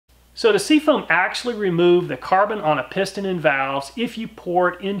So the Seafoam actually remove the carbon on a piston and valves if you pour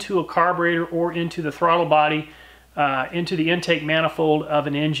it into a carburetor or into the throttle body, into the intake manifold of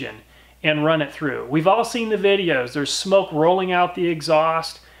an engine and run it through. We've all seen the videos. There's smoke rolling out the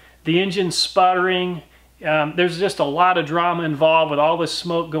exhaust, the engine sputtering. There's just a lot of drama involved with all this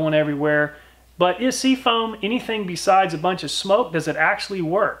smoke going everywhere. But is Seafoam anything besides a bunch of smoke? Does it actually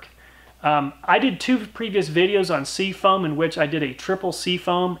work? I did 2 previous videos on Seafoam in which I did a triple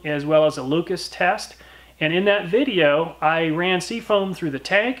Seafoam as well as a Lucas test. And in that video, I ran Seafoam through the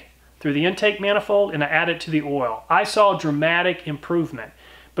tank, through the intake manifold, and I added to the oil. I saw dramatic improvement.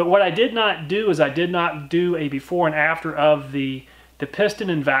 But what I did not do is I did not do a before and after of the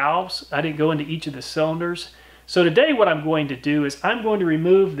piston and valves. I didn't go into each of the cylinders. So today what I'm going to do is I'm going to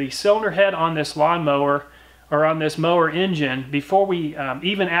remove the cylinder head on this lawnmower or on this mower engine before we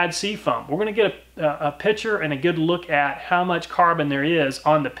even add Seafoam. We're going to get a picture and a good look at how much carbon there is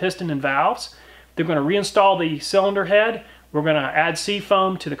on the piston and valves. They're going to reinstall the cylinder head. We're going to add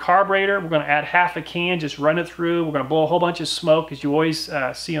Seafoam to the carburetor. We're going to add half a can, just run it through. We're going to blow a whole bunch of smoke, as you always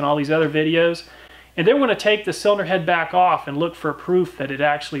see in all these other videos. And then we're going to take the cylinder head back off and look for proof that it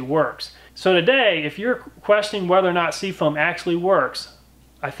actually works. So today, if you're questioning whether or not Seafoam actually works,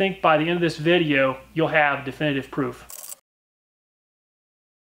 I think by the end of this video, you'll have definitive proof.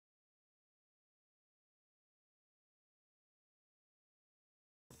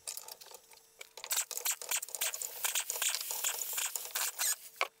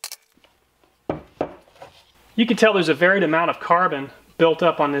 You can tell there's a varied amount of carbon built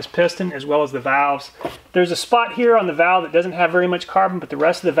up on this piston as well as the valves. There's a spot here on the valve that doesn't have very much carbon, but the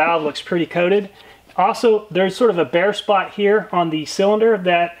rest of the valve looks pretty coated. Also, there's sort of a bare spot here on the cylinder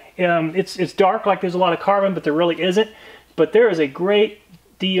that it's dark, like there's a lot of carbon, but there really isn't. But there is a great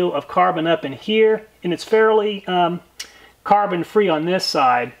deal of carbon up in here, and it's fairly carbon free on this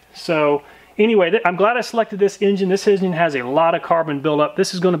side. So anyway, I'm glad I selected this engine. This engine has a lot of carbon buildup.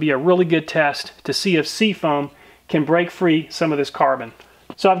 This is going to be a really good test to see if Seafoam can break free some of this carbon.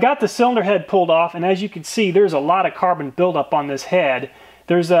 So I've got the cylinder head pulled off, and as you can see, there's a lot of carbon buildup on this head.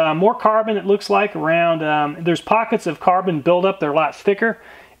 There's more carbon, it looks like, around, there's pockets of carbon buildup. They're a lot thicker,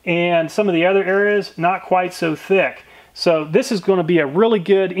 and some of the other areas not quite so thick. So this is going to be a really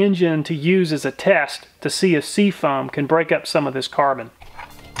good engine to use as a test to see if Seafoam can break up some of this carbon.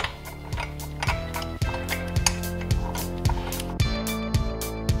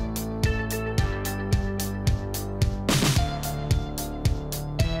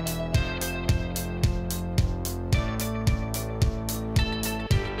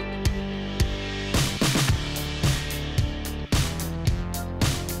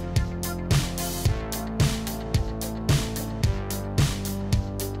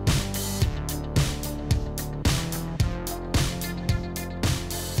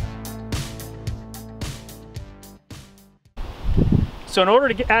 So in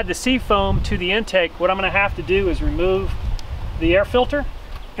order to add the Seafoam to the intake, what I'm going to have to do is remove the air filter.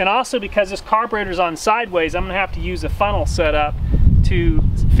 And also, because this carburetor is on sideways, I'm going to have to use a funnel setup to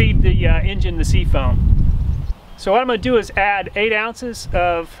feed the engine the Seafoam. So what I'm going to do is add 8 ounces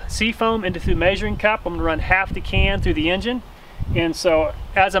of Seafoam into the measuring cup. I'm going to run half the can through the engine. And so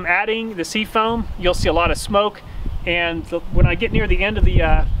as I'm adding the Seafoam, you'll see a lot of smoke. And when I get near the end of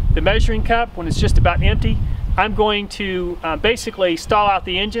the measuring cup, when it's just about empty, I'm going to basically stall out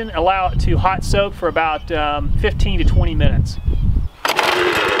the engine, allow it to hot soak for about 15 to 20 minutes.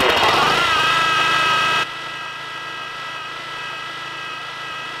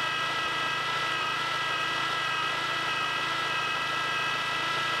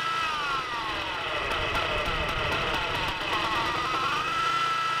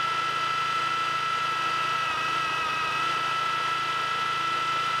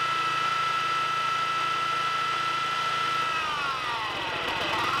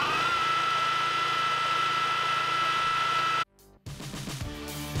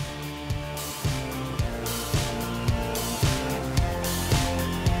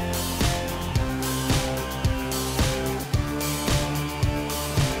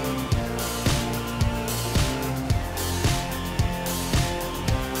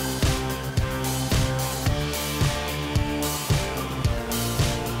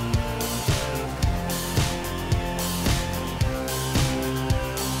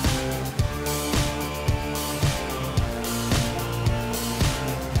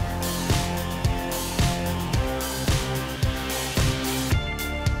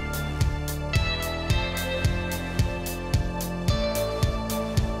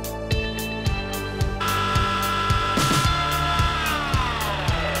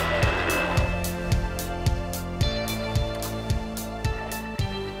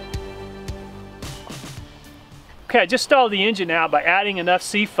 Okay, I just stalled the engine out by adding enough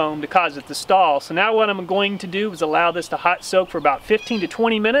Seafoam to cause it to stall. So now what I'm going to do is allow this to hot soak for about 15 to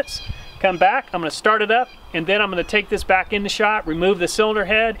 20 minutes. Come back, I'm going to start it up, and then I'm going to take this back in the shop, remove the cylinder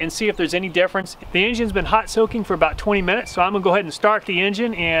head, and see if there's any difference. The engine's been hot soaking for about 20 minutes, so I'm going to go ahead and start the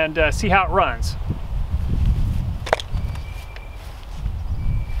engine and see how it runs.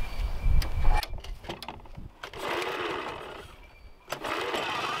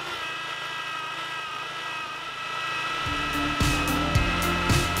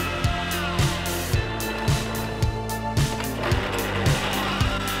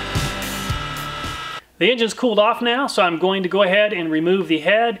 The engine's cooled off now, so I'm going to go ahead and remove the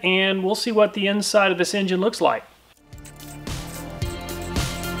head, and we'll see what the inside of this engine looks like.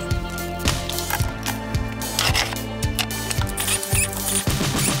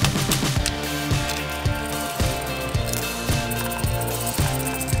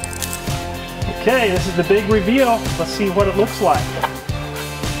 Okay, this is the big reveal. Let's see what it looks like.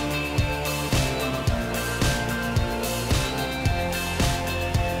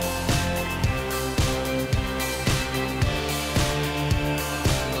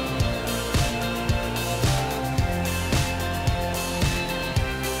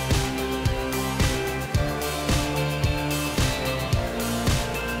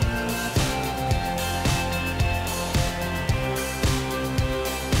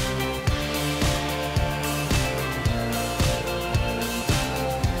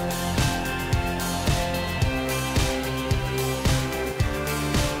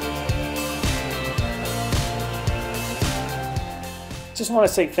 Just want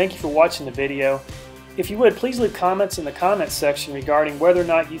to say thank you for watching the video. If you would, please leave comments in the comments section regarding whether or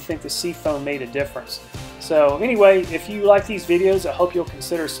not you think the Seafoam made a difference. So anyway, if you like these videos, I hope you'll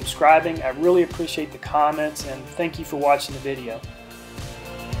consider subscribing. I really appreciate the comments, and thank you for watching the video.